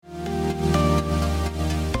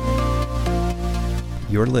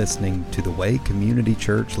You're listening to the Way Community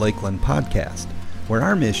Church Lakeland podcast, where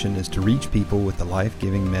our mission is to reach people with the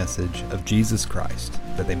life-giving message of Jesus Christ,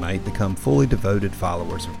 that they might become fully devoted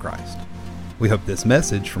followers of Christ. We hope this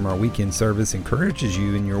message from our weekend service encourages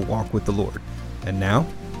you in your walk with the Lord. And now,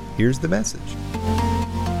 here's the message.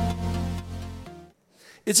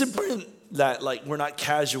 It's important that we're not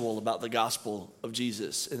casual about the gospel of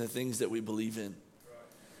Jesus and the things that we believe in.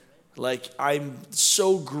 I'm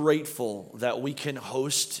so grateful that we can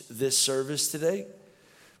host this service today,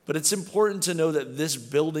 but it's important to know that this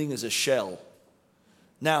building is a shell.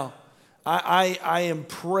 Now, I am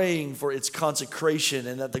praying for its consecration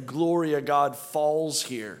and that the glory of God falls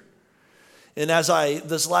here. And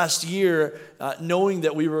this last year, knowing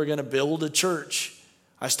that we were going to build a church,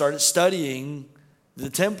 I started studying the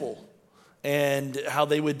temple and how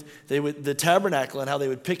they would the tabernacle and how they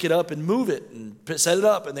would pick it up and move it and set it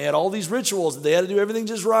up, and they had all these rituals and they had to do everything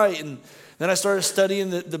just right. And then I started studying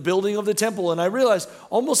the building of the temple, and I realized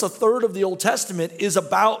almost a third of the Old Testament is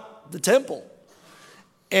about the temple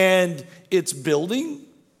and its building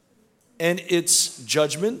and its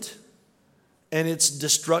judgment and its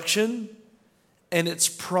destruction and its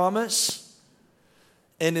promise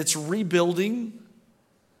and its rebuilding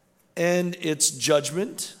and its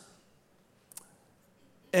judgment.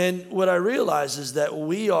 And what I realize is that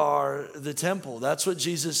we are the temple. That's what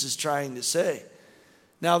Jesus is trying to say.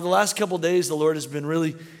 Now, the last couple of days, the Lord has been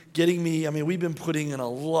really getting me. We've been putting in a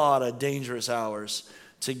lot of dangerous hours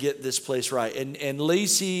to get this place right. And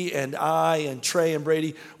Lacey and I and Trey and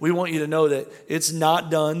Brady, we want you to know that it's not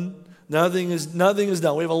done. Nothing is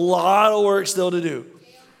done. We have a lot of work still to do.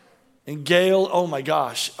 And Gail, oh my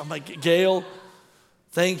gosh. I'm like, Gail,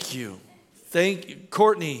 thank you. Thank you.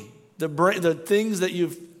 Courtney, the things that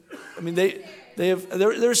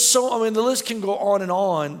there's so, the list can go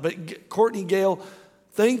on, but Courtney, Gail,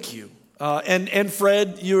 thank you. And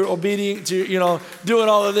Fred, you're obedient to, doing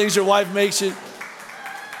all the things your wife makes you.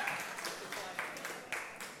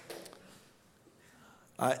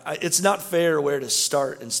 It's not fair where to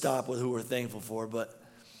start and stop with who we're thankful for, but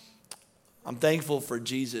I'm thankful for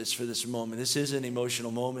Jesus for this moment. This is an emotional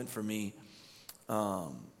moment for me.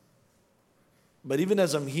 But even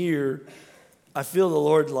as I'm here, I feel the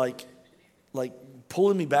Lord like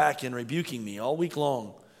pulling me back and rebuking me all week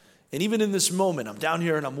long. And even in this moment, I'm down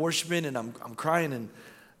here and I'm worshiping and I'm crying, and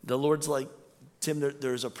the Lord's like, Tim,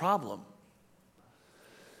 there's a problem.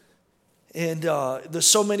 And there's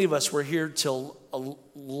so many of us, we're here till a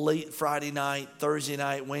late Friday night, Thursday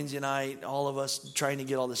night, Wednesday night, all of us trying to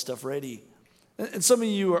get all this stuff ready. And some of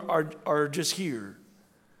you are just here.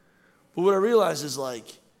 But what I realize is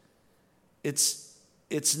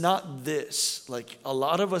it's not this. A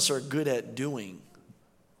lot of us are good at doing,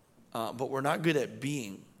 but we're not good at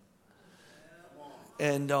being.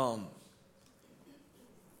 And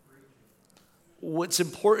what's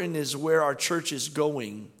important is where our church is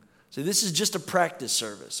going. So this is just a practice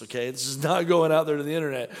service, okay? This is not going out there to the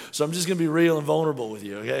internet. So I'm just going to be real and vulnerable with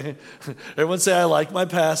you, okay? Everyone say, I like my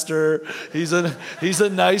pastor. He's a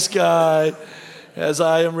nice guy, as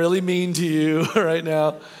I am really mean to you right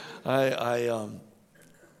now. Let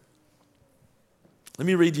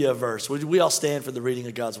me read you a verse. We all stand for the reading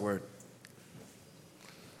of God's word.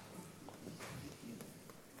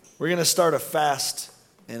 We're going to start a fast,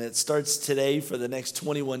 and it starts today for the next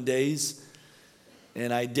 21 days.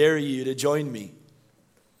 And I dare you to join me.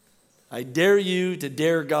 I dare you to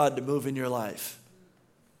dare God to move in your life.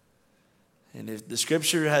 And if the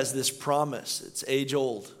scripture has this promise, it's age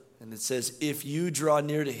old, and it says, if you draw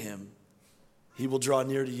near to him, he will draw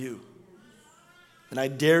near to you. And I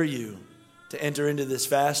dare you to enter into this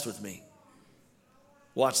fast with me.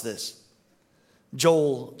 Watch this.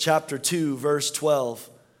 Joel chapter 2, verse 12.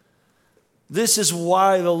 This is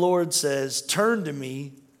why the Lord says, turn to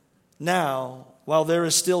me now while there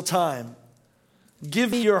is still time.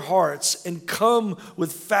 Give me your hearts and come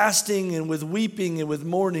with fasting and with weeping and with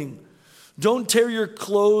mourning. Don't tear your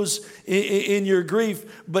clothes in your grief,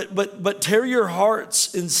 but tear your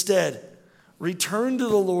hearts instead. Return to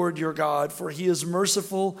the Lord your God, for he is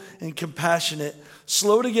merciful and compassionate,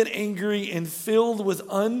 slow to get angry and filled with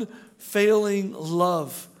unfailing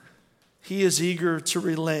love. He is eager to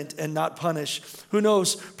relent and not punish. Who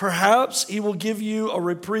knows, perhaps he will give you a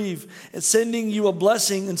reprieve, sending you a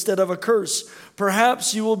blessing instead of a curse.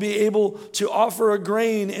 Perhaps you will be able to offer a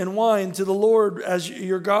grain and wine to the Lord as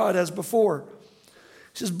your God as before.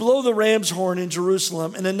 He says, blow the ram's horn in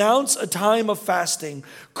Jerusalem and announce a time of fasting.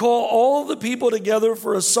 Call all the people together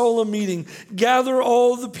for a solemn meeting. Gather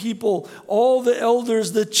all the people, all the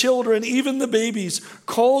elders, the children, even the babies.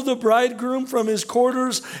 Call the bridegroom from his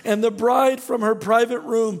quarters and the bride from her private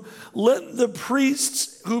room. Let the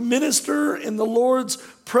priests who minister in the Lord's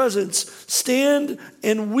presence stand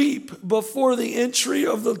and weep before the entry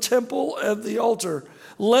of the temple and the altar.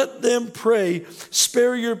 Let them pray,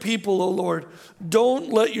 spare your people, O Lord.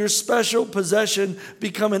 Don't let your special possession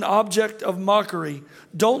become an object of mockery.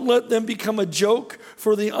 Don't let them become a joke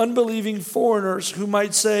for the unbelieving foreigners who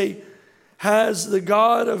might say, has the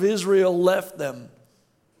God of Israel left them?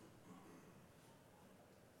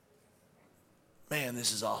 Man,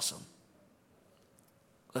 this is awesome.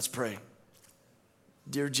 Let's pray.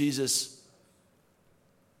 Dear Jesus,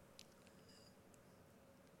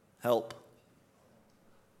 help.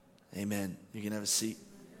 Amen. You can have a seat.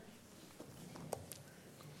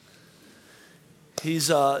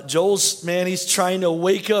 Joel's, man, he's trying to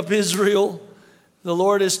wake up Israel. The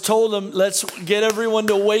Lord has told him, let's get everyone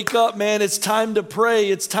to wake up, man. It's time to pray.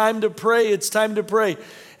 It's time to pray. It's time to pray.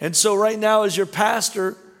 And so right now as your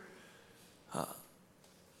pastor,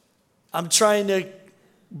 I'm trying to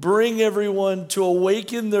bring everyone to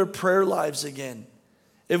awaken their prayer lives again.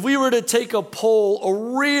 If we were to take a poll,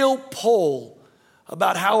 a real poll,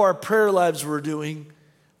 about how our prayer lives were doing,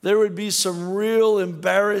 there would be some real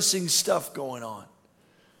embarrassing stuff going on.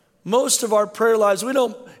 Most of our prayer lives,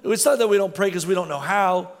 it's not that we don't pray because we don't know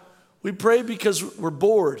how. We pray because we're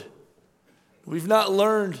bored. We've not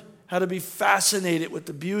learned how to be fascinated with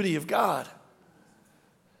the beauty of God.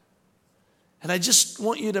 And I just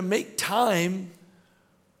want you to make time.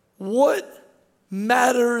 What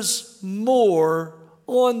matters more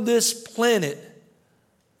on this planet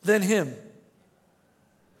than Him?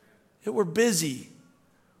 We're busy.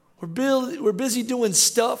 We're busy doing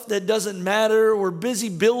stuff that doesn't matter. We're busy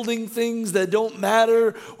building things that don't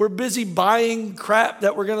matter. We're busy buying crap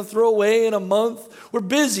that we're going to throw away in a month. We're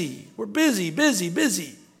busy. We're busy.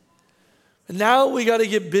 And now we got to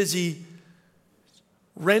get busy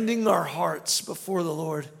rending our hearts before the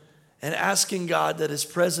Lord and asking God that His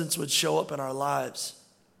presence would show up in our lives.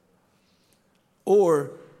 Or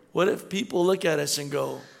what if people look at us and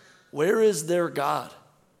go, where is their God?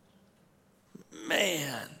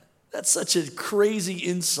 Man, that's such a crazy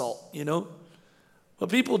insult, you know? But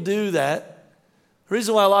people do that. The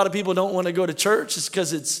reason why a lot of people don't want to go to church is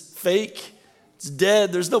because it's fake. It's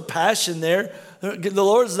dead. There's no passion there. The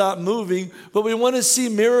Lord's not moving. But we want to see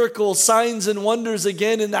miracles, signs, and wonders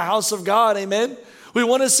again in the house of God. Amen? We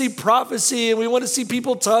want to see prophecy, and we want to see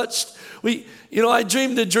people touched. I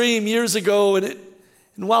dreamed a dream years ago, and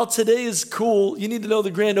while today is cool, you need to know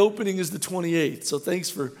the grand opening is the 28th. So thanks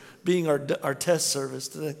for being our test service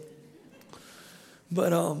today.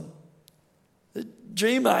 But the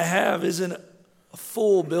dream I have isn't a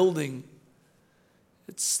full building.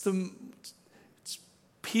 It's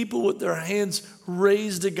people with their hands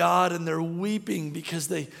raised to God, and they're weeping because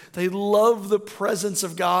they love the presence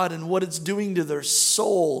of God and what it's doing to their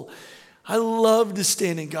soul. I love to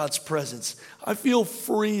stand in God's presence. I feel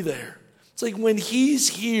free there. It's like when He's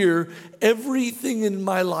here, everything in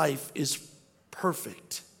my life is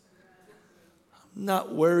perfect. I'm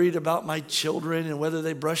not worried about my children and whether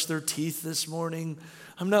they brush their teeth this morning.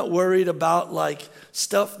 I'm not worried about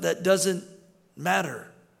stuff that doesn't matter.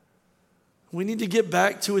 We need to get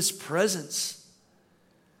back to His presence.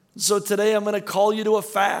 So today I'm going to call you to a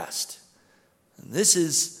fast. And this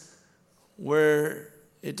is where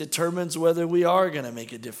it determines whether we are going to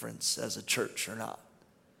make a difference as a church or not.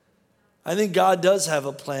 I think God does have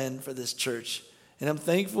a plan for this church, and I'm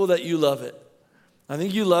thankful that you love it. I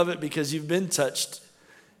think you love it because you've been touched,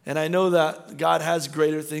 and I know that God has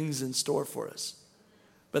greater things in store for us.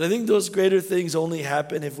 But I think those greater things only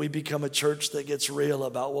happen if we become a church that gets real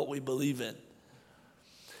about what we believe in.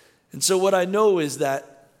 And so what I know is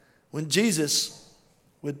that when Jesus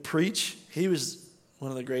would preach, He was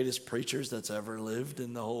one of the greatest preachers that's ever lived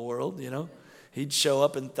in the whole world, you know. He'd show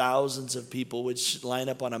up and thousands of people would line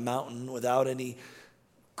up on a mountain without any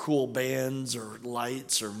cool bands or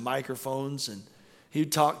lights or microphones, and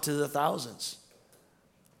He'd talk to the thousands.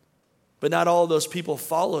 But not all those people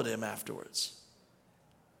followed Him afterwards.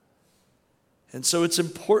 And so it's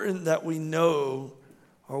important that we know,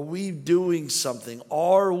 are we doing something?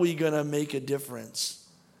 Are we going to make a difference?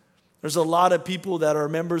 There's a lot of people that are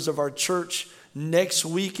members of our church. Next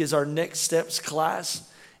week is our Next Steps class,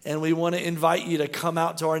 and we want to invite you to come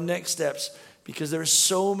out to our Next Steps because there's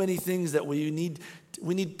so many things that we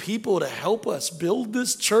need people to help us build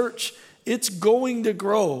this church It's going to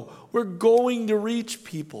grow. We're going to reach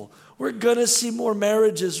people. We're going to see more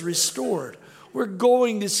marriages restored. We're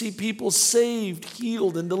going to see people saved,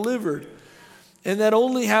 healed, and delivered. And that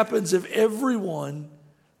only happens if everyone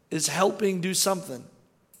is helping do something.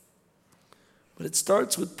 But it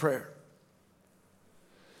starts with prayer.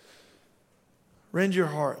 Rend your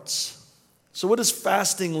hearts. So what does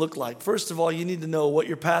fasting look like? First of all, you need to know what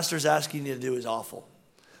your pastor's asking you to do is awful.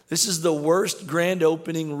 This is the worst grand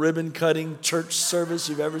opening, ribbon-cutting church service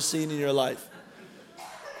you've ever seen in your life.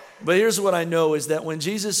 But here's what I know is that when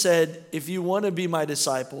Jesus said, if you want to be my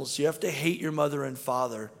disciples, you have to hate your mother and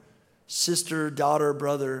father, sister, daughter,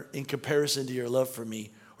 brother, in comparison to your love for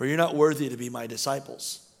me, or you're not worthy to be my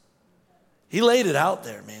disciples. He laid it out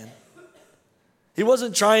there, man. He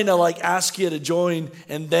wasn't trying to ask you to join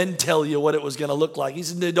and then tell you what it was going to look like. He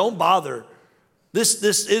said, don't bother. This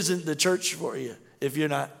isn't the church for you if you're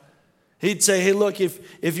not. He'd say, hey, look,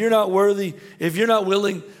 if you're not worthy, if you're not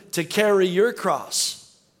willing to carry your cross,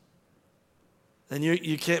 then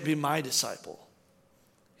you can't be my disciple.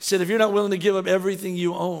 He said, if you're not willing to give up everything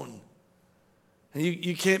you own, then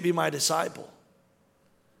you can't be my disciple.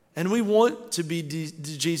 And we want to be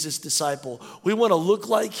Jesus' disciple. We want to look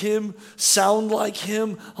like him, sound like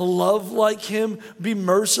him, love like him, be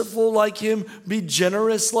merciful like him, be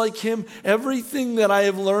generous like him. Everything that I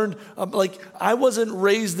have learned, I wasn't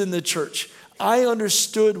raised in the church. I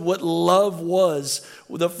understood what love was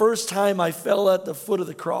the first time I fell at the foot of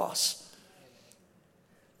the cross.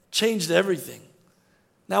 Changed everything.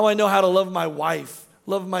 Now I know how to love my wife,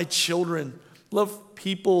 love my children, love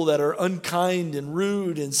people that are unkind and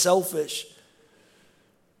rude and selfish.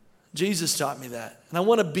 Jesus taught me that. And I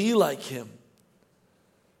want to be like him.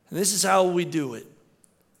 And this is how we do it.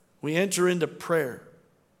 We enter into prayer.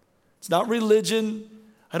 It's not religion.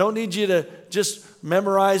 I don't need you to just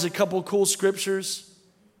memorize a couple cool scriptures.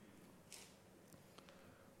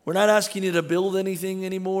 We're not asking you to build anything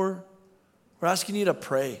anymore. We're asking you to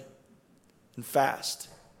pray and fast.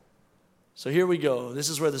 So here we go. This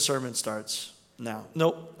is where the sermon starts. Now,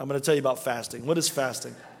 nope, I'm going to tell you about fasting. What is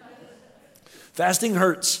fasting? Fasting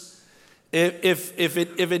hurts. If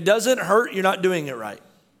it doesn't hurt, you're not doing it right.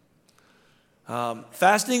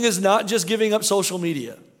 Fasting is not just giving up social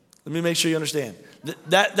media. Let me make sure you understand.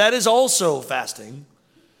 That is also fasting.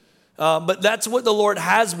 But that's what the Lord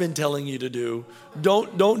has been telling you to do.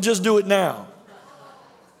 Don't just do it now.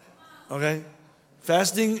 Okay?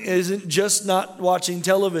 Fasting isn't just not watching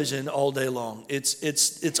television all day long.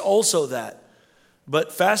 It's also that.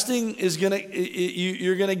 But fasting is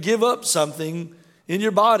you're gonna give up something in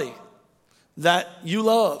your body that you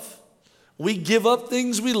love. We give up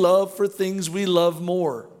things we love for things we love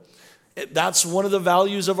more. That's one of the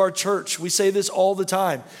values of our church. We say this all the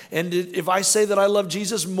time. And if I say that I love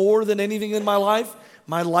Jesus more than anything in my life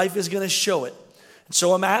is going to show it. And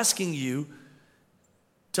so I'm asking you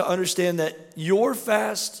to understand that your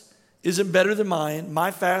fast isn't better than mine.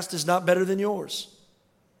 My fast is not better than yours.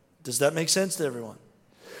 Does that make sense to everyone?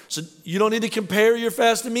 So you don't need to compare your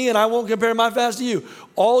fast to me, and I won't compare my fast to you.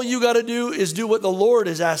 All you got to do is do what the Lord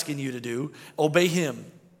is asking you to do. Obey him.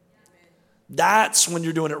 That's when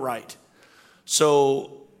you're doing it right.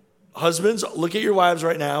 So husbands, look at your wives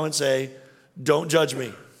right now and say, don't judge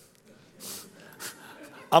me.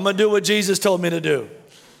 I'm going to do what Jesus told me to do.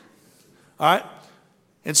 All right?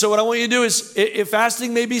 And so what I want you to do is, if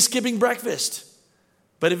fasting may be skipping breakfast,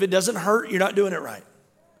 but if it doesn't hurt, you're not doing it right.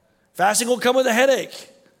 Fasting will come with a headache.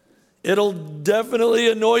 It'll definitely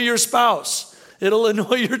annoy your spouse. It'll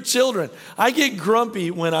annoy your children. I get grumpy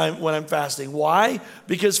when I'm fasting. Why?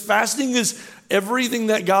 Because fasting is everything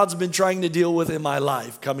that God's been trying to deal with in my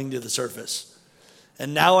life coming to the surface.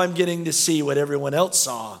 And now I'm getting to see what everyone else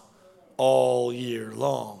saw all year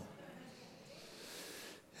long.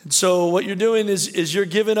 And so what you're doing is you're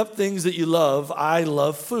giving up things that you love. I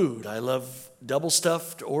love food. I love double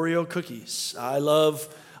stuffed Oreo cookies. I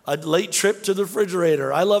love a late trip to the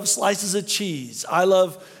refrigerator. I love slices of cheese. I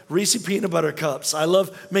love Reese peanut butter cups. I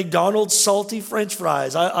love McDonald's salty French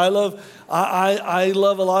fries. I love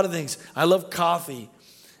a lot of things. I love coffee.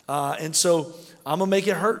 And so I'm going to make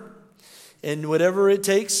it hurt. And whatever it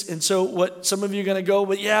takes. And so what some of you are going to go,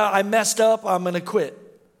 but yeah, I messed up. I'm going to quit.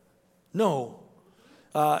 No.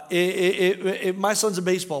 My son's a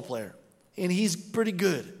baseball player. And he's pretty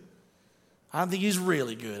good. I think he's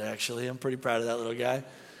really good, actually. I'm pretty proud of that little guy.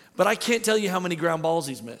 But I can't tell you how many ground balls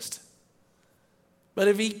he's missed. But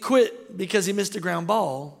if he quit because he missed a ground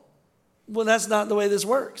ball, well, that's not the way this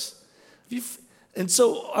works. And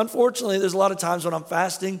so, unfortunately, there's a lot of times when I'm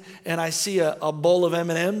fasting and I see a bowl of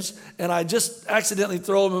M&Ms and I just accidentally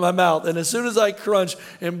throw them in my mouth. And as soon as I crunch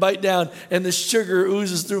and bite down and the sugar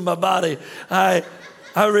oozes through my body, I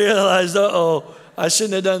realized, I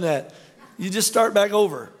shouldn't have done that. You just start back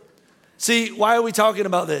over. See, why are we talking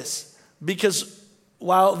about this? Because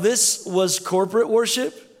while this was corporate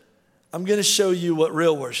worship, I'm going to show you what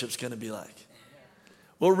real worship's going to be like.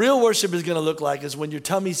 What real worship is going to look like is when your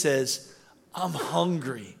tummy says, I'm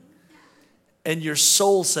hungry. And your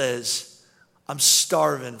soul says, I'm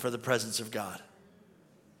starving for the presence of God.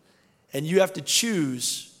 And you have to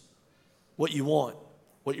choose what you want,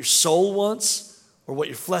 what your soul wants or what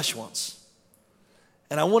your flesh wants.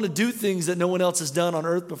 And I want to do things that no one else has done on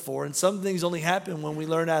earth before. And some things only happen when we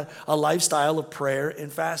learn a lifestyle of prayer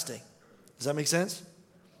and fasting. Does that make sense?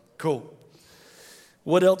 Cool.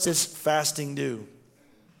 What else does fasting do?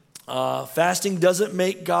 Fasting doesn't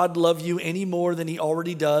make God love you any more than he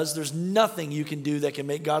already does. There's nothing you can do that can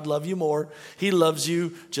make God love you more. He loves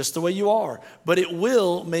you just the way you are. But it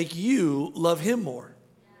will make you love him more.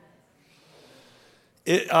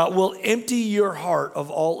 It will empty your heart of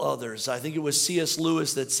all others. I think it was C.S.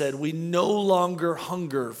 Lewis that said, we no longer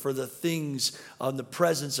hunger for the things of the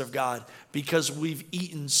presence of God because we've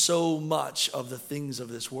eaten so much of the things of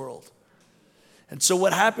this world. And so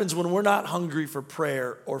what happens when we're not hungry for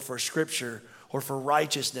prayer or for scripture or for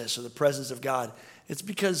righteousness or the presence of God, it's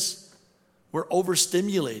because we're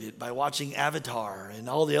overstimulated by watching Avatar and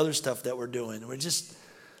all the other stuff that we're doing. We're just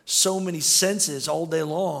so many senses all day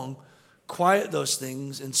long. Quiet those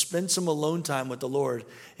things and spend some alone time with the Lord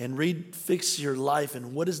and fix your life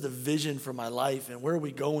and what is the vision for my life and where are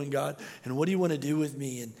we going, God, and what do you want to do with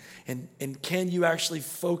me, and can you actually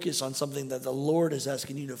focus on something that the Lord is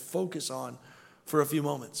asking you to focus on for a few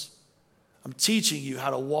moments. I'm teaching you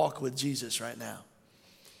how to walk with Jesus right now.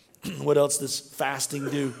 What else does fasting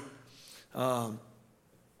do?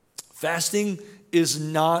 Fasting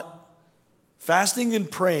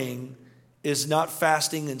and praying is not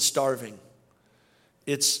fasting and starving.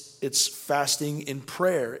 It's fasting in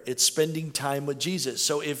prayer. It's spending time with Jesus.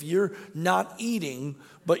 So if you're not eating,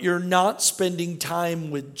 but you're not spending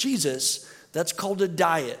time with Jesus, that's called a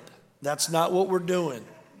diet. That's not what we're doing.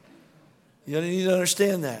 You need to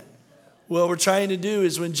understand that. What we're trying to do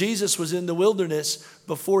is when Jesus was in the wilderness,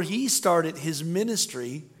 before he started his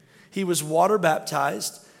ministry, he was water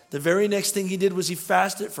baptized. The very next thing he did was he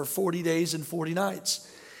fasted for 40 days and 40 nights.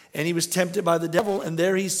 And he was tempted by the devil. And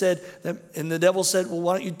there he said, and the devil said, well,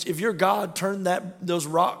 why don't you, if you're God, turn those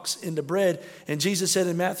rocks into bread. And Jesus said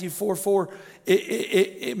in Matthew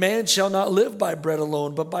 4:4, man shall not live by bread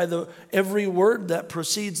alone, but by every word that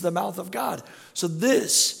proceeds the mouth of God. So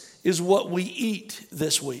this is what we eat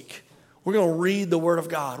this week. We're going to read the Word of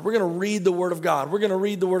God. We're going to read the Word of God. We're going to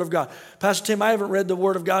read the Word of God. Pastor Tim, I haven't read the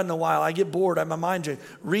Word of God in a while. I get bored. My mind drained.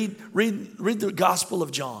 Read the Gospel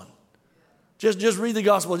of John. Just read the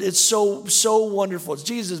Gospel. It's so wonderful. It's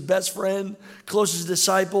Jesus' best friend, closest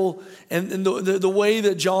disciple, and the way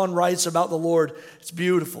that John writes about the Lord, it's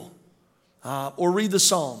beautiful. Or read the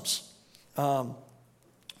Psalms. What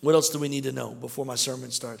else do we need to know before my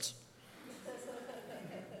sermon starts?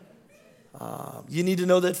 You need to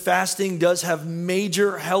know that fasting does have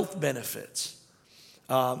major health benefits.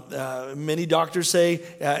 Many doctors say,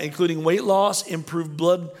 including weight loss, improved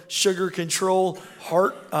blood sugar control,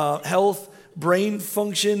 heart health, brain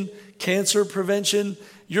function, cancer prevention.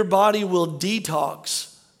 Your body will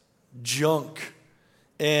detox junk.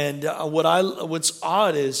 And what's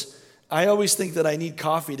odd is I always think that I need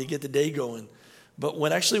coffee to get the day going. But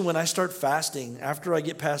when I start fasting, after I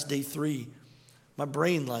get past day 3, my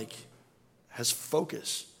brain has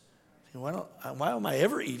focus. Why am I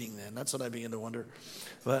ever eating then? That's what I begin to wonder.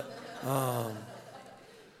 But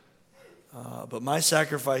my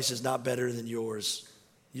sacrifice is not better than yours.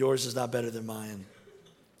 Yours is not better than mine.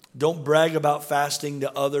 Don't brag about fasting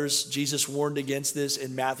to others. Jesus warned against this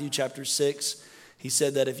in Matthew chapter 6. He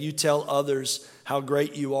said that if you tell others how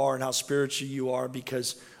great you are and how spiritual you are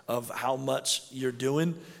because of how much you're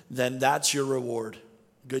doing, then that's your reward.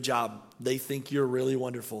 Good job. They think you're really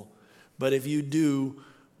wonderful. But if you do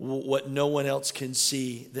what no one else can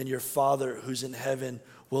see, then your Father who's in heaven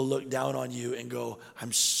will look down on you and go,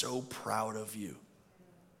 I'm so proud of you.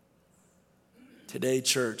 Today,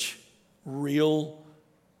 church, real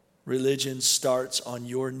religion starts on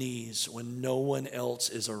your knees when no one else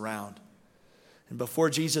is around. And before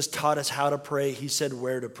Jesus taught us how to pray, he said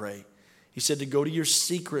where to pray. He said to go to your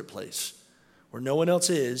secret place where no one else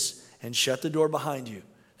is and shut the door behind you.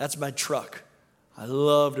 That's my truck. I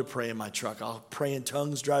love to pray in my truck. I'll pray in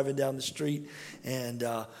tongues driving down the street, and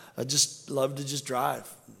I just love to just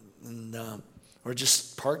drive. And or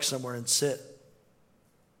just park somewhere and sit.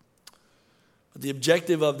 But the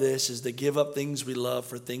objective of this is to give up things we love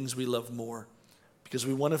for things we love more, because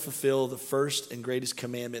we want to fulfill the first and greatest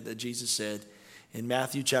commandment that Jesus said. In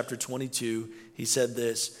Matthew chapter 22, he said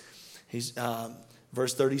this.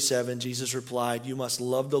 Verse 37, Jesus replied, "You must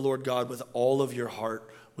love the Lord God with all of your heart,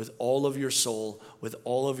 with all of your soul, with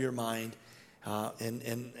all of your mind." And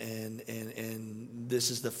this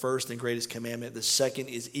is the first and greatest commandment. The second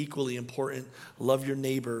is equally important. Love your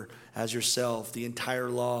neighbor as yourself. The entire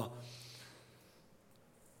law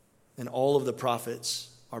and all of the prophets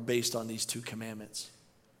are based on these two commandments.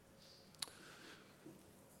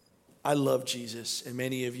 I love Jesus, and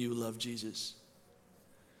many of you love Jesus.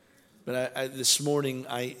 But this morning,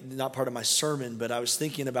 not part of my sermon, but I was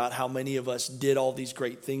thinking about how many of us did all these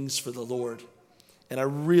great things for the Lord. And I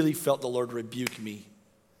really felt the Lord rebuke me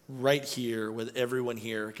right here with everyone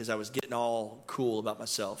here, because I was getting all cool about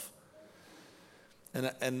myself.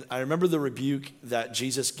 And I remember the rebuke that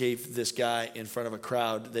Jesus gave this guy in front of a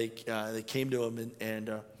crowd. They came to him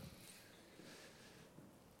and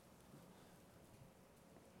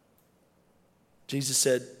Jesus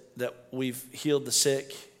said that we've healed the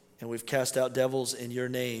sick and we've cast out devils in your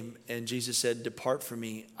name. And Jesus said, "Depart from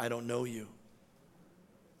me, I don't know you."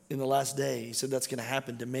 In the last day, he said that's going to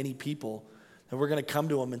happen to many people. And we're going to come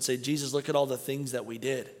to him and say, "Jesus, look at all the things that we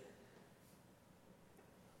did."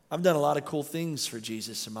 I've done a lot of cool things for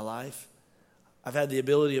Jesus in my life. I've had the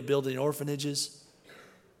ability of building orphanages.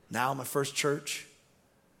 Now my first church.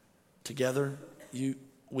 Together,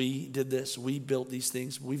 we did this. We built these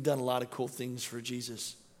things. We've done a lot of cool things for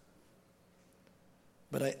Jesus.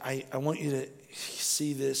 But I want you to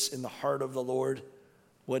see this in the heart of the Lord.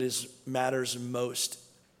 What matters most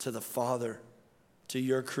to the Father, to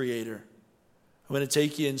your Creator. I'm going to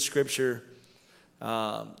take you in Scripture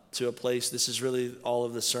to a place. This is really all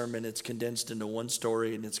of the sermon. It's condensed into one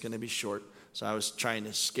story, and it's going to be short. So I was trying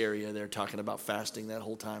to scare you there, talking about fasting that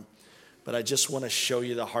whole time. But I just want to show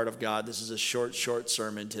you the heart of God. This is a short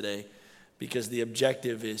sermon today, because the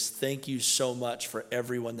objective is thank you so much for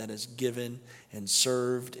everyone that has given and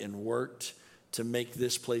served and worked to make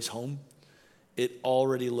this place home. It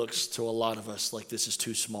already looks to a lot of us like this is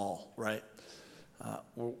too small, right?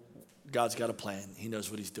 God's got a plan. He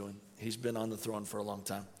knows what he's doing. He's been on the throne for a long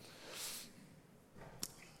time.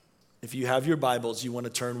 If you have your Bibles, you want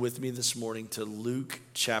to turn with me this morning to Luke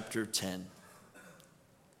chapter 10.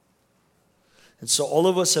 And so all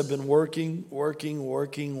of us have been working, building,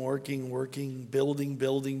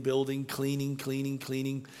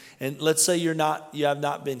 cleaning. And let's say you have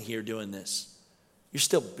not been here doing this. You're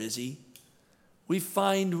still busy.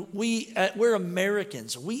 We're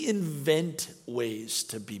Americans. We invent ways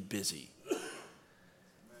to be busy.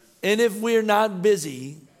 And if we're not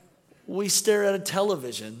busy, we stare at a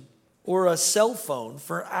television or a cell phone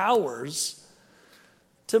for hours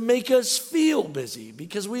to make us feel busy,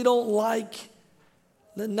 because we don't like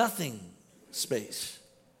the nothing space.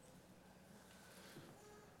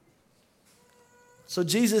 So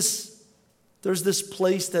Jesus, there's this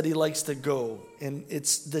place that he likes to go, and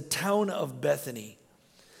it's the town of Bethany.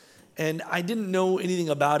 And I didn't know anything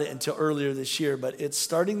about it until earlier this year, but it's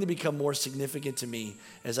starting to become more significant to me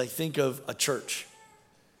as I think of a church.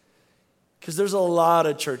 Because there's a lot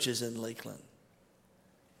of churches in Lakeland.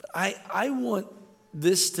 But I want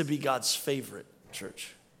this to be God's favorite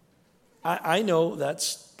church. I know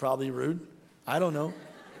that's probably rude. I don't know.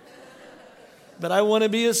 But I want to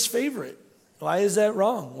be his favorite. Why is that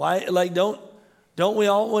wrong? Why, don't we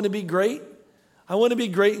all want to be great? I want to be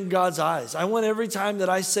great in God's eyes. I want every time that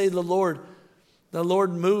I say the Lord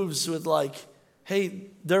moves with hey,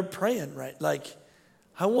 they're praying, right?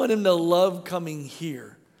 I want him to love coming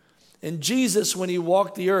here. And Jesus, when he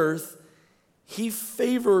walked the earth, he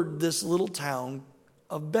favored this little town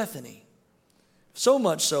of Bethany. So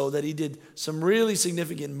much so that he did some really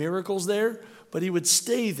significant miracles there, but he would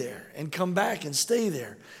stay there and come back and stay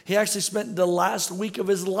there. He actually spent the last week of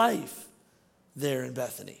his life there in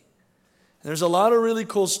Bethany. And there's a lot of really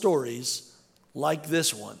cool stories like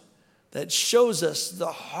this one that shows us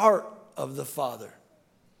the heart of the Father.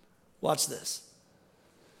 Watch this.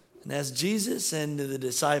 And as Jesus and the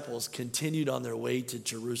disciples continued on their way to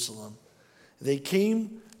Jerusalem, they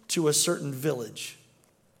came to a certain village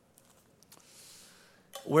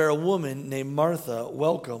where a woman named Martha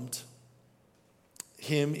welcomed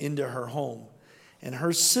him into her home. And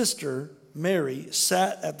her sister, Mary,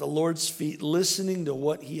 sat at the Lord's feet listening to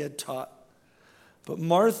what he had taught. But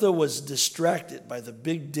Martha was distracted by the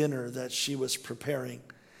big dinner that she was preparing.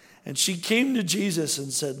 And she came to Jesus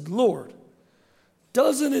and said, "Lord,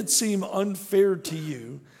 doesn't it seem unfair to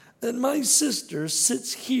you that my sister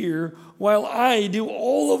sits here while I do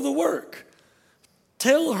all of the work.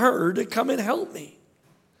 Tell her to come and help me.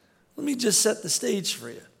 Let me just set the stage for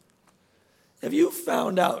you. If you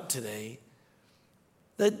found out today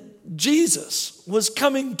that Jesus was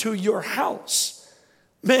coming to your house,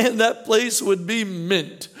 man, that place would be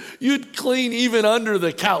mint. You'd clean even under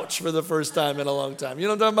the couch for the first time in a long time. You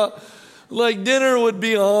know what I'm talking about? Like dinner would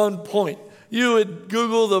be on point. You would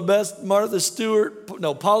Google the best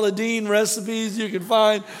Paula Deen recipes you could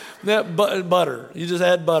find. That butter. You just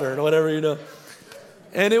add butter and whatever you know.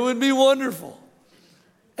 And it would be wonderful.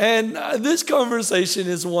 And this conversation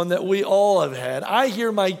is one that we all have had. I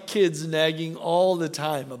hear my kids nagging all the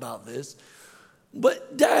time about this.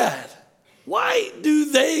 But Dad, why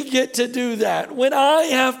do they get to do that when I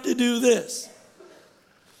have to do this?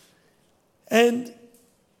 And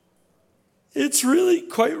it's really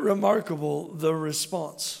quite remarkable, the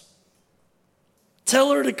response.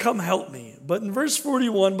 Tell her to come help me. But in verse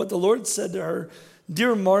 41, but the Lord said to her,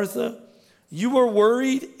 Dear Martha, you are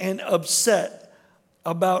worried and upset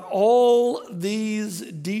about all these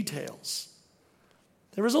details.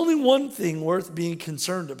 There is only one thing worth being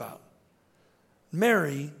concerned about.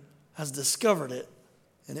 Mary has discovered it,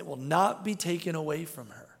 and it will not be taken away from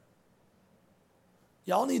her.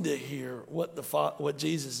 Y'all need to hear what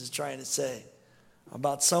Jesus is trying to say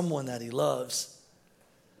about someone that he loves.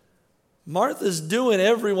 Martha's doing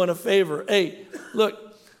everyone a favor. Hey,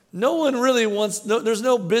 look, no one really there's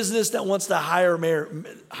no business that wants to hire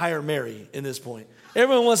Mary in this point.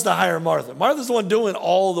 Everyone wants to hire Martha. Martha's the one doing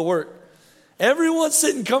all the work. Everyone's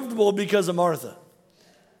sitting comfortable because of Martha.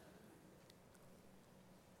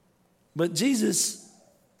 But Jesus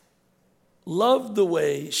loved the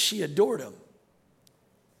way she adored him.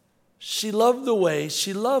 She loved the way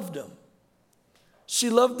she loved him. She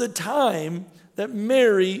loved the time that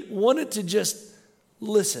Mary wanted to just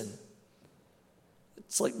listen.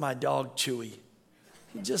 It's like my dog Chewy.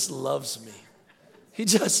 He just loves me. He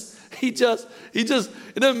just, it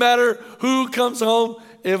doesn't matter who comes home.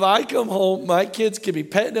 If I come home, my kids could be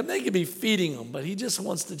petting him, they could be feeding him, but he just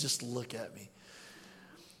wants to just look at me.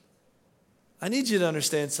 I need you to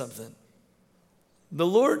understand something. The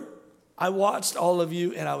Lord, I watched all of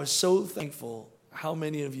you, and I was so thankful how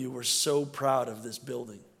many of you were so proud of this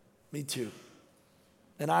building. Me too.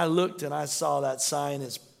 And I looked and I saw that sign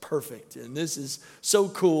is perfect, and this is so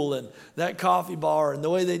cool, and that coffee bar and the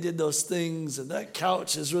way they did those things, and that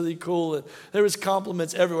couch is really cool, and there was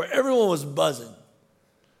compliments everywhere. Everyone was buzzing.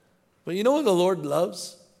 But you know what the Lord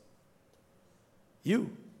loves?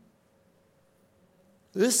 You.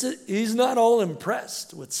 He's not all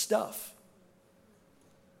impressed with stuff.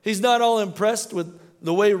 He's not all impressed with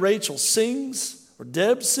the way Rachel sings, or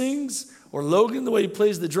Deb sings, or Logan, the way he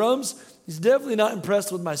plays the drums. He's definitely not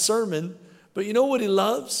impressed with my sermon. But you know what he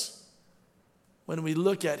loves? When we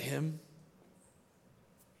look at him,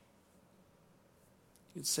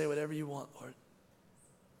 you can say whatever you want, Lord.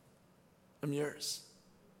 I'm yours.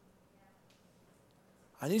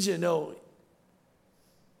 I need you to know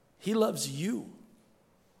he loves you.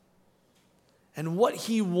 And what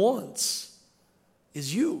he wants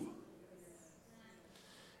is you.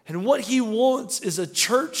 And what he wants is a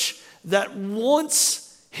church that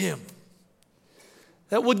wants him.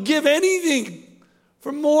 That would give anything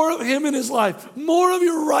for more of him in his life. More of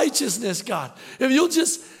your righteousness, God. If you'll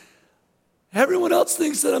just, everyone else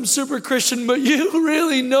thinks that I'm super Christian, but you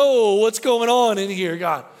really know what's going on in here,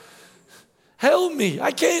 God. Help me.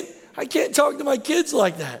 I can't talk to my kids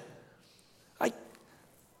like that.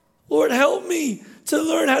 Lord, help me to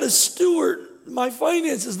learn how to steward my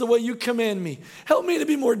finances the way you command me. Help me to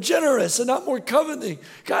be more generous and not more coveting.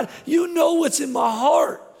 God, you know what's in my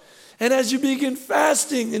heart. And as you begin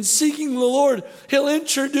fasting and seeking the Lord, he'll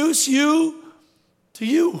introduce you to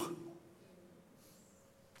you.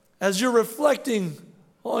 As you're reflecting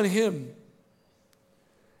on him.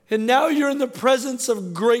 And now you're in the presence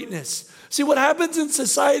of greatness. See, what happens in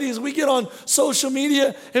society is we get on social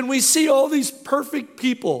media and we see all these perfect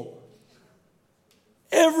people.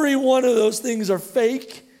 Every one of those things are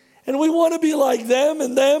fake. And we want to be like them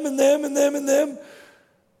and them and them and them and them.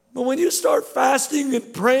 But when you start fasting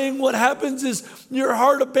and praying, what happens is your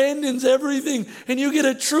heart abandons everything and you get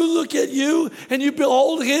a true look at you and you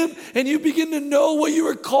behold him and you begin to know what you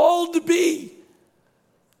were called to be.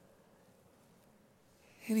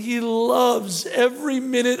 And he loves every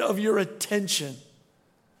minute of your attention.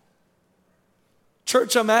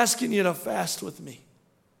 Church, I'm asking you to fast with me.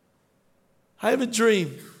 I have a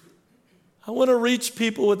dream. I want to reach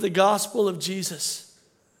people with the gospel of Jesus.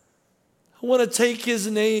 I want to take his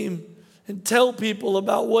name and tell people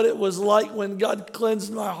about what it was like when God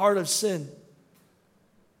cleansed my heart of sin.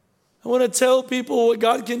 I want to tell people what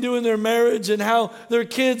God can do in their marriage and how their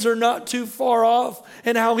kids are not too far off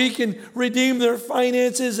and how He can redeem their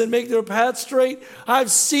finances and make their path straight. I've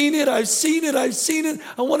seen it. I've seen it. I've seen it.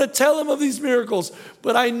 I want to tell them of these miracles.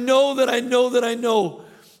 But I know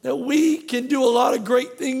that we can do a lot of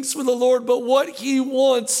great things for the Lord. But what He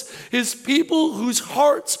wants is people whose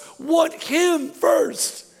hearts want Him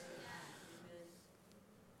first.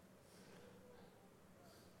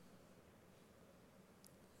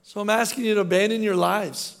 So I'm asking you to abandon your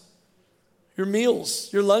lives, your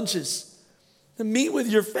meals, your lunches, and meet with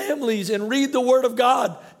your families and read the Word of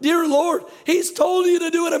God. Dear Lord, He's told you to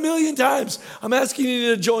do it 1,000,000 times. I'm asking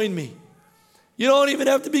you to join me. You don't even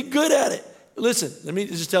have to be good at it. Listen, let me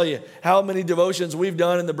just tell you how many devotions we've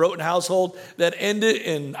done in the Broton household that ended,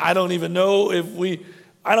 and I don't even know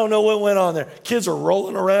I don't know what went on there. Kids are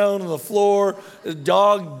rolling around on the floor. The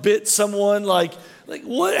dog bit someone. Like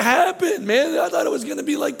what happened, man? I thought it was going to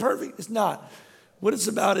be like perfect. It's not. What it's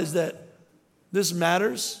about is that this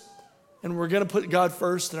matters, and we're going to put God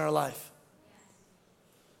first in our life.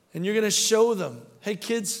 And you're going to show them, hey,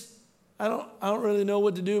 kids, I don't really know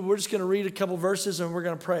what to do. We're just going to read a couple verses, and we're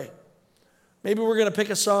going to pray. Maybe we're going to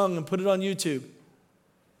pick a song and put it on YouTube.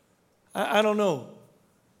 I don't know.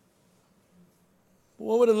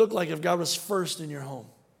 What would it look like if God was first in your home,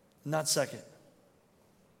 not second?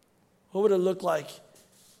 What would it look like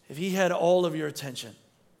if He had all of your attention?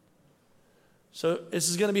 So this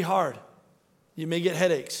is going to be hard. You may get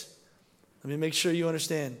headaches. Let me make sure you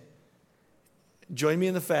understand. Join me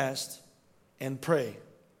in the fast and pray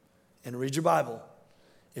and read your Bible.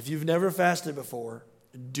 If you've never fasted before,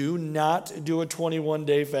 do not do a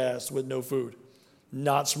 21-day fast with no food.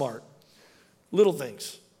 Not smart. Little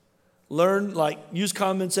things. Learn, use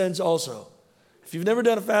common sense also. If you've never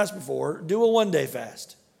done a fast before, do a 1-day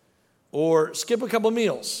fast. Or skip a couple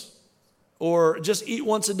meals. Or just eat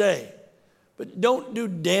once a day. But don't do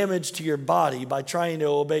damage to your body by trying to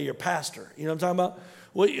obey your pastor. You know what I'm talking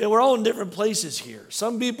about? We're all in different places here.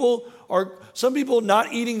 Some people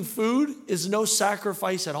not eating food is no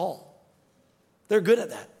sacrifice at all. They're good at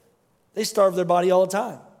that. They starve their body all the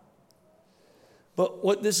time. But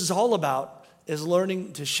what this is all about is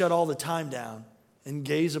learning to shut all the time down and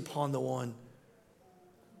gaze upon the one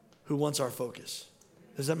who wants our focus.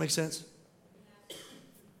 Does that make sense?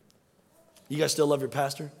 You guys still love your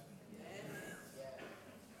pastor?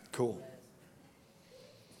 Cool.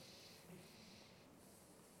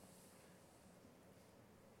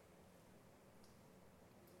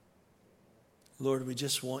 Lord, we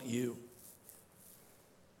just want you.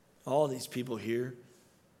 All these people here,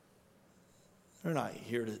 they're not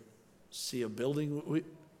here to see a building.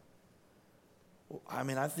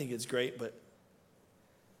 I think it's great, but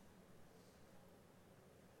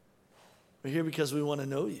we're here because we want to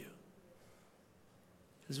know you.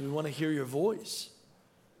 Because we want to hear your voice.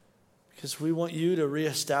 Because we want you to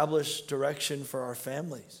reestablish direction for our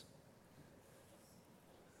families.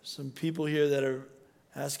 Some people here that are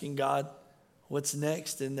asking God what's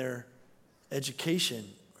next in their education,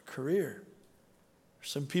 career.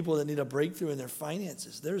 Some people that need a breakthrough in their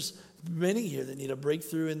finances. There's many here that need a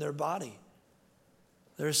breakthrough in their body.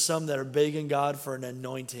 There's some that are begging God for an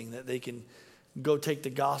anointing that they can go take the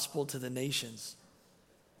gospel to the nations.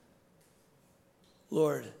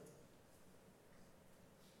 Lord,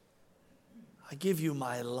 I give you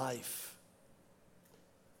my life.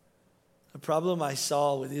 The problem I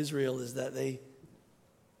saw with Israel is that they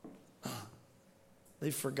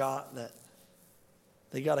forgot that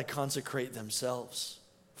they got to consecrate themselves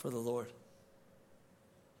for the Lord.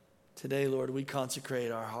 Today, Lord, we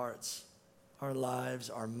consecrate our hearts, our lives,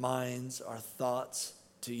 our minds, our thoughts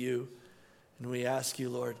to you. And we ask you,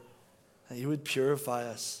 Lord, that you would purify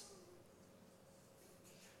us.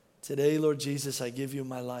 Today, Lord Jesus, I give you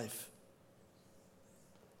my life.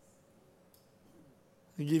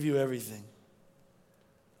 I give you everything.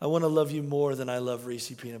 I want to love you more than I love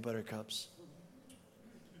Reese peanut butter cups.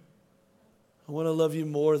 I want to love you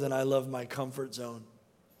more than I love my comfort zone.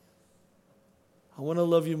 I want to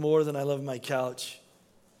love you more than I love my couch.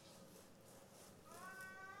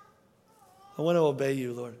 I want to obey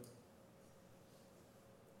you, Lord.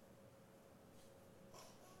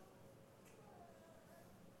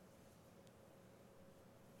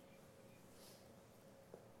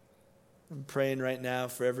 I'm praying right now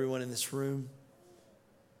for everyone in this room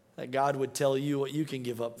that God would tell you what you can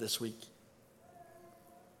give up this week.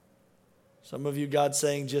 Some of you, God's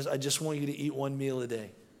saying, I just want you to eat one meal a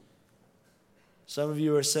day. Some of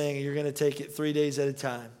you are saying you're going to take it 3 days at a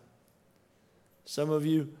time. Some of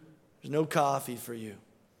you, there's no coffee for you.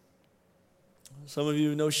 Some of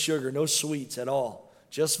you, no sugar, no sweets at all.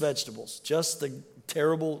 Just vegetables, just the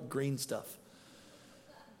terrible green stuff.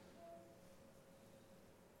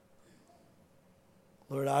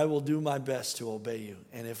 Lord, I will do my best to obey you.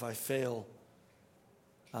 And if I fail,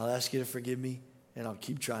 I'll ask you to forgive me, and I'll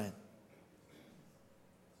keep trying.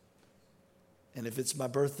 And if it's my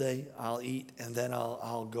birthday, I'll eat, and then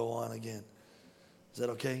I'll go on again. Is that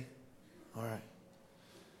okay? All right.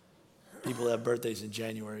 People have birthdays in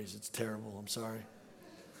January. It's terrible. I'm sorry.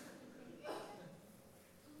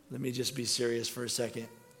 Let me just be serious for a second.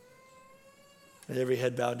 With every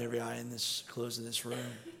head bowed and every eye closed in this room.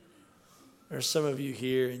 There's some of you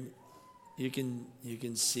here, and you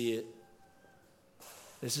can see it.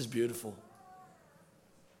 This is beautiful.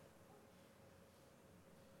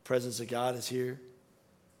 Presence of God is here.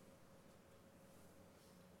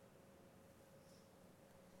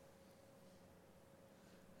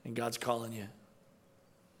 And God's calling you.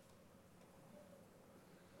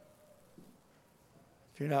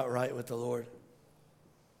 If you're not right with the Lord,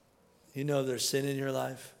 you know there's sin in your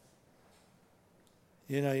life.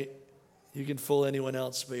 You know, you can fool anyone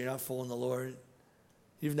else, but you're not fooling the Lord.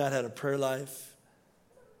 You've not had a prayer life.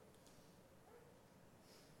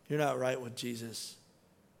 You're not right with Jesus.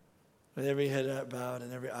 With every head bowed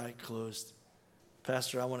and every eye closed.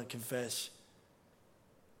 Pastor, I want to confess.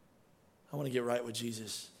 I want to get right with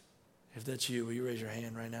Jesus. If that's you, will you raise your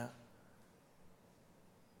hand right now?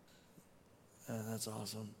 That's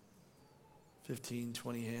awesome. 15,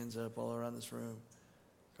 20 hands up all around this room.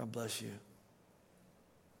 God bless you.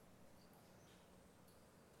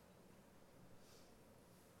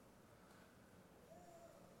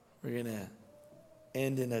 We're going to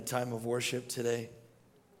end in a time of worship today.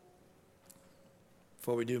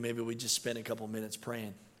 Before we do, maybe we just spend a couple minutes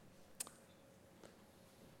praying.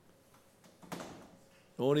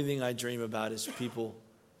 The only thing I dream about is people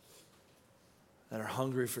that are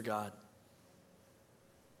hungry for God.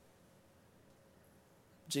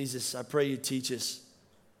 Jesus, I pray you teach us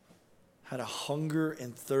how to hunger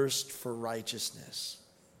and thirst for righteousness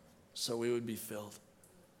so we would be filled.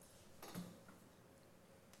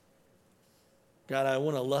 God, I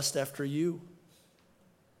want to lust after you.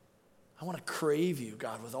 I want to crave you,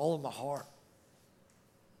 God, with all of my heart.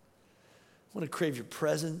 I want to crave your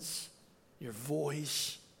presence, your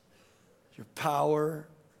voice, your power,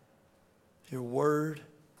 your word.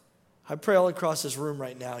 I pray all across this room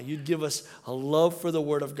right now, you'd give us a love for the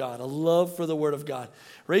word of God, a love for the word of God.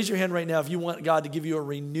 Raise your hand right now if you want God to give you a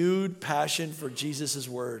renewed passion for Jesus'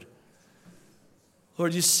 word.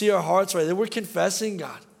 Lord, you see our hearts right there. We're confessing,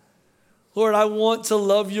 God. Lord, I want to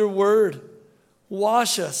love your word.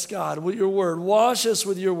 Wash us, God, with your word. Wash us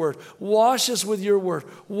with your word. Wash us with your word.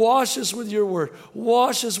 Wash us with your word.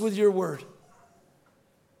 Wash us with your word.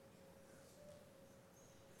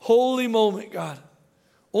 Holy moment, God.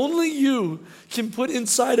 Only you can put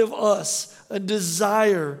inside of us a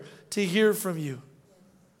desire to hear from you.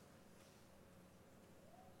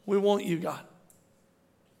 We want you, God.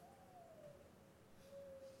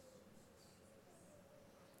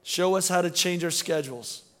 Show us how to change our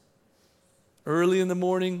schedules. Early in the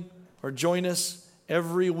morning, or join us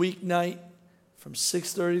every weeknight from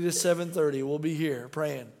 6:30 to 7:30. We'll be here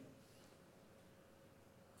praying.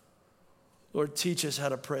 Lord, teach us how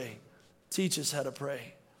to pray. Teach us how to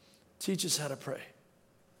pray. Teach us how to pray.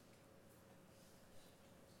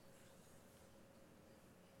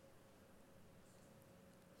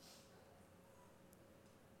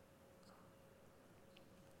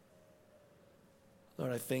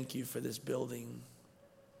 Lord, I thank you for this building.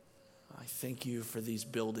 I thank you for these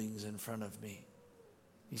buildings in front of me,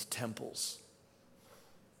 these temples.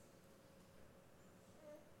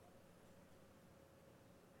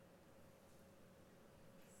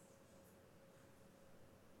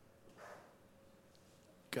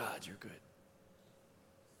 God, you're good.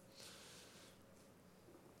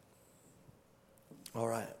 All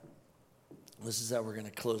right. This is how we're going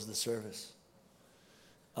to close the service.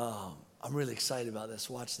 I'm really excited about this.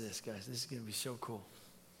 Watch this, guys. This is going to be so cool.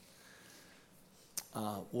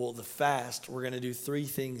 Well, the fast, we're going to do 3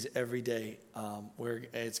 things every day.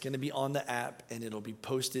 It's going to be on the app, and it'll be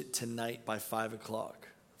posted tonight by 5 o'clock.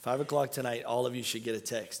 5 o'clock tonight, all of you should get a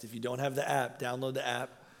text. If you don't have the app, download the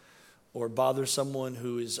app or bother someone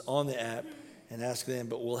who is on the app and ask them.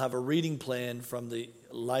 But we'll have a reading plan from the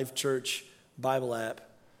Life Church Bible app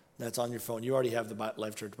that's on your phone. You already have the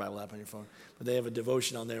Life Church Bible app on your phone. But they have a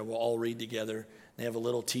devotion on there. We'll all read together. They have a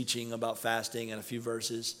little teaching about fasting and a few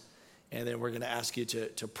verses. And then we're going to ask you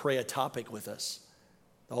to pray a topic with us.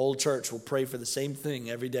 The whole church will pray for the same thing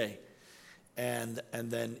every day. And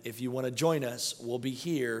then if you want to join us, we'll be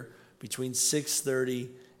here between 6:30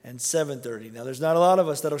 and 7:30. Now, there's not a lot of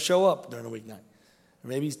us that'll show up during a weeknight.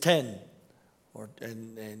 Maybe it's 10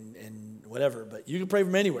 and whatever. But you can pray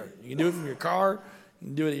from anywhere. You can do it from your car. You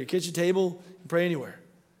can do it at your kitchen table. You can pray anywhere.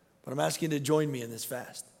 But I'm asking you to join me in this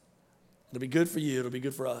fast. It'll be good for you. It'll be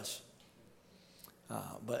good for us.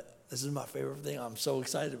 But this is my favorite thing. I'm so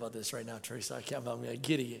excited about this right now, Teresa. I'm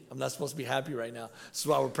giddy. I'm not supposed to be happy right now. This is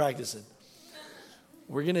why we're practicing.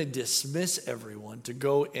 We're going to dismiss everyone to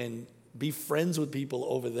go and be friends with people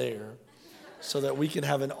over there so that we can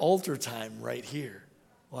have an altar time right here.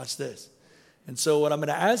 Watch this. And so what I'm going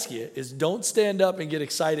to ask you is don't stand up and get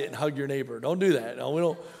excited and hug your neighbor. Don't do that.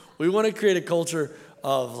 No, we want to create a culture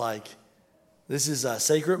of like, this is a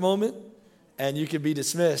sacred moment and you can be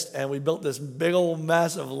dismissed. And we built this big old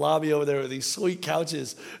massive lobby over there with these sweet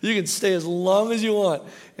couches. You can stay as long as you want.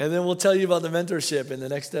 And then we'll tell you about the mentorship in the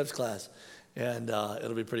Next Steps class. And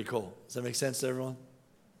it'll be pretty cool. Does that make sense to everyone?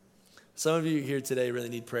 Some of you here today really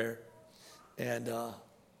need prayer. And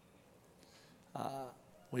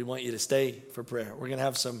we want you to stay for prayer. We're going to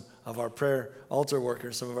have some of our prayer altar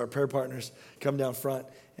workers, some of our prayer partners come down front.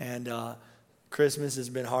 And Christmas has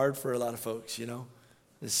been hard for a lot of folks, you know.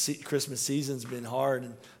 This Christmas season's been hard.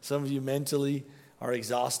 And some of you mentally are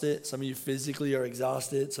exhausted. Some of you physically are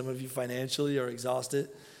exhausted. Some of you financially are exhausted.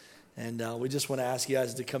 And we just want to ask you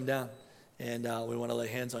guys to come down. And we want to lay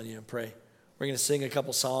hands on you and pray. We're going to sing a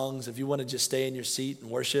couple songs. If you want to just stay in your seat and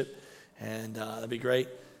worship, and that'd be great.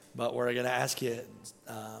 But we're going to ask you,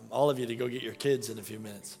 all of you, to go get your kids in a few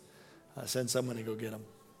minutes. Send someone to go get them.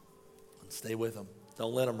 And stay with them.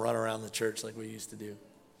 Don't let them run around the church like we used to do.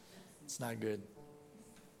 It's not good.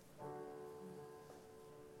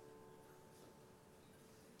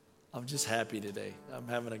 I'm just happy today. I'm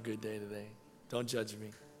having a good day today. Don't judge me.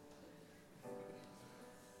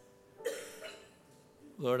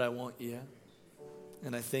 Lord, I want you.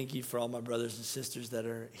 And I thank you for all my brothers and sisters that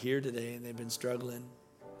are here today and they've been struggling.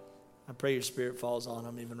 I pray your spirit falls on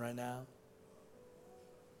them even right now.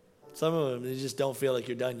 Some of them, they just don't feel like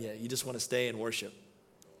you're done yet. You just want to stay and worship.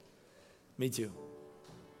 Me too.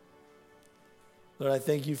 Lord, I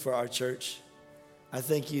thank you for our church. I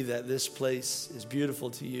thank you that this place is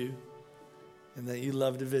beautiful to you and that you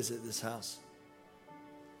love to visit this house.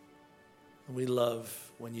 And we love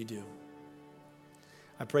when you do.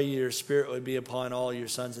 I pray your spirit would be upon all your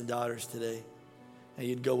sons and daughters today, and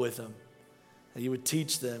you'd go with them, and you would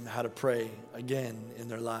teach them how to pray again in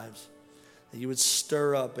their lives, that you would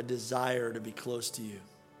stir up a desire to be close to you,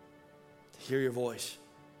 to hear your voice,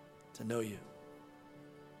 to know you.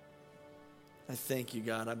 I thank you,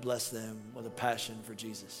 God. I bless them with a passion for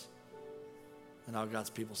Jesus. And all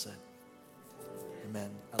God's people said,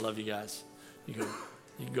 amen. I love you guys. You can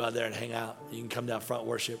go out there and hang out. You can come down front,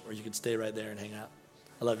 worship, or you can stay right there and hang out.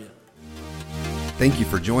 I love you. Thank you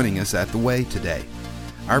for joining us at The Way today.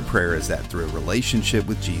 Our prayer is that through a relationship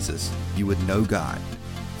with Jesus, you would know God,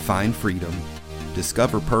 find freedom,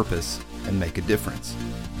 discover purpose, and make a difference.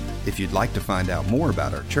 If you'd like to find out more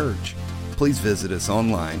about our church, please visit us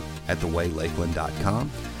online at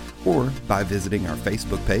thewaylakeland.com or by visiting our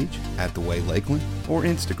Facebook page at The Way Lakeland or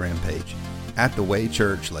Instagram page at The Way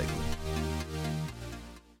Church Lakeland.